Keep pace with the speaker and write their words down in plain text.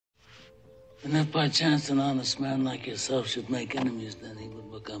And if by chance an honest man like yourself should make enemies, then he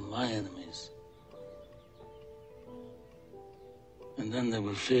would become my enemies. And then they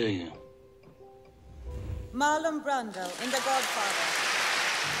would fear you. Marlon Brando in The Godfather.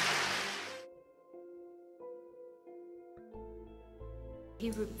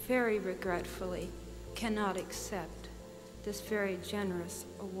 He very regretfully cannot accept this very generous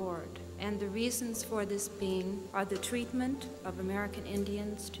award. And the reasons for this being are the treatment of American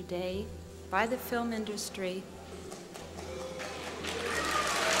Indians today by the film industry.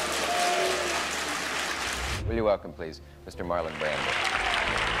 Will you welcome, please, Mr. Marlon Brando.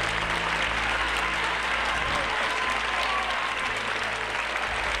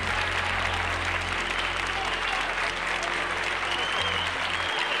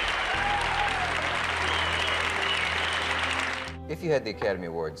 If you had the Academy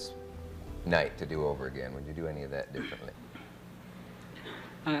Awards night to do over again, would you do any of that differently?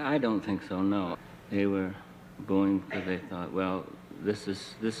 I don't think so, no. They were going because they thought, well,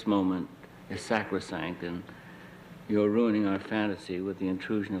 this moment is sacrosanct, and you're ruining our fantasy with the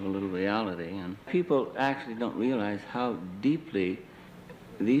intrusion of a little reality. And people actually don't realize how deeply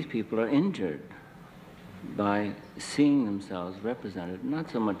these people are injured by seeing themselves represented.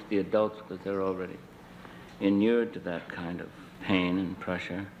 Not so much the adults, because they're already inured to that kind of pain and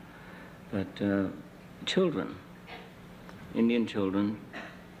pressure, but children, Indian children,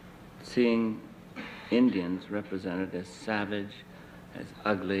 seeing Indians represented as savage, as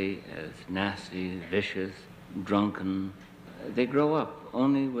ugly, as nasty, vicious, drunken. They grow up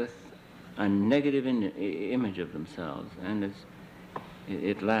only with a negative image of themselves, and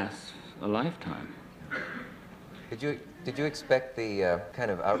it lasts a lifetime. Did you expect the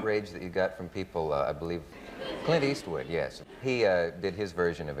kind of outrage that you got from people, I believe, Clint Eastwood, yes. He did his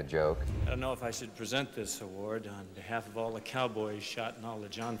version of a joke. I don't know if I should present this award on behalf of all the cowboys shot in all the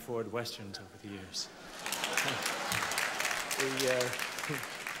John Ford westerns over the years.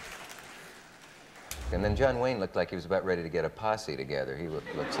 And then John Wayne looked like he was about ready to get a posse together. He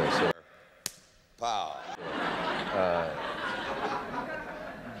looked so sore. Pow.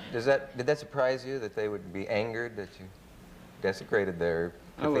 Did that surprise you that they would be angered that you desecrated their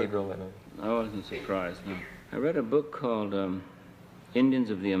cathedral? I wasn't surprised, no. I read a book called Indians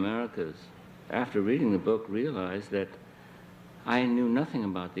of the Americas. After reading the book, realized that I knew nothing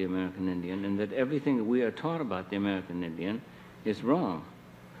about the American Indian, and that everything that we are taught about the American Indian is wrong.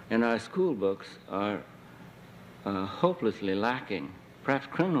 And our school books are hopelessly lacking, perhaps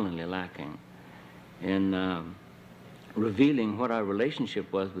criminally lacking, in revealing what our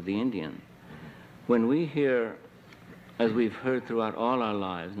relationship was with the Indian. When we hear, as we've heard throughout all our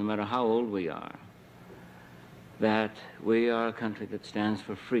lives, no matter how old we are, that we are a country that stands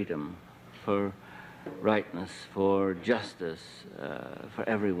for freedom, for rightness, for justice, for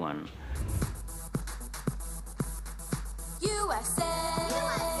everyone. USA,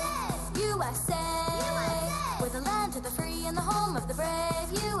 USA, USA, we're the land of the free and the home of the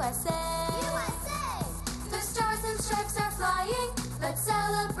brave. USA, USA, the stars and stripes are flying. Let's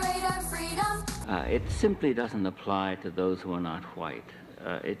celebrate our freedom. It simply doesn't apply to those who are not white.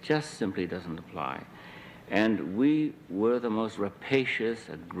 It just simply doesn't apply. And we were the most rapacious,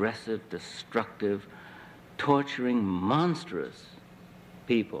 aggressive, destructive, torturing, monstrous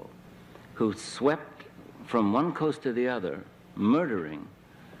people who swept from one coast to the other, murdering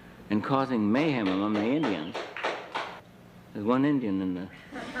and causing mayhem among the Indians. There's one Indian in the...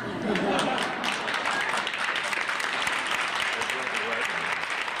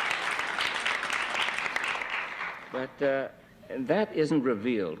 But that isn't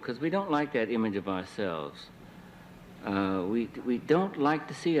revealed, because we don't like that image of ourselves. We don't like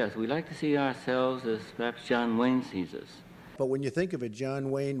to see us. We like to see ourselves as perhaps John Wayne sees us. But when you think of it,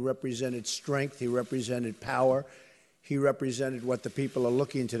 John Wayne represented strength, he represented power, he represented what the people are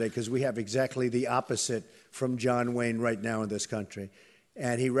looking today, because we have exactly the opposite from John Wayne right now in this country.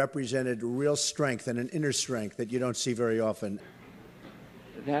 And he represented real strength and an inner strength that you don't see very often.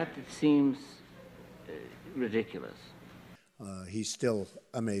 That seems ridiculous. He's still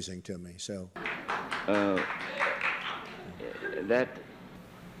amazing to me, so. That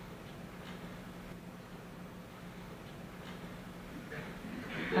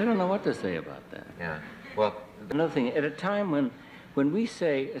I don't know what to say about that. Yeah, well... Another thing, at a time when we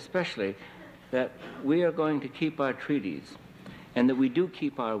say, especially, that we are going to keep our treaties and that we do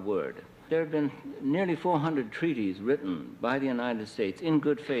keep our word. There have been nearly 400 treaties written by the United States in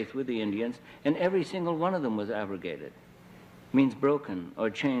good faith with the Indians, and every single one of them was abrogated. Means broken or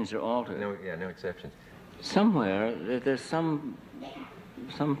changed or altered. No exceptions. Somewhere, there's some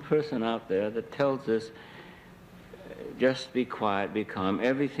person out there that tells us, just be quiet, be calm,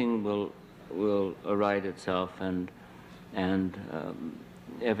 everything will will right itself, and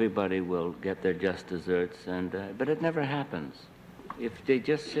everybody will get their just desserts. But it never happens. If they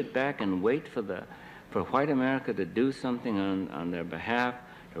just sit back and wait for white America to do something on their behalf,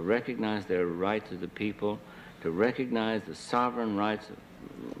 to recognize their rights as a people, to recognize the sovereign rights of,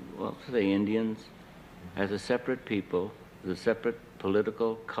 well, say Indians, as a separate people, as a separate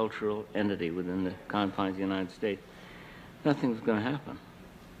political, cultural entity within the confines of the United States, nothing's going to happen.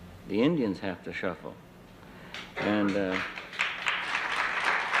 The Indians have to shuffle. And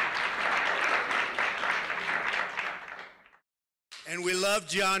we love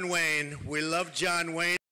John Wayne. We love John Wayne.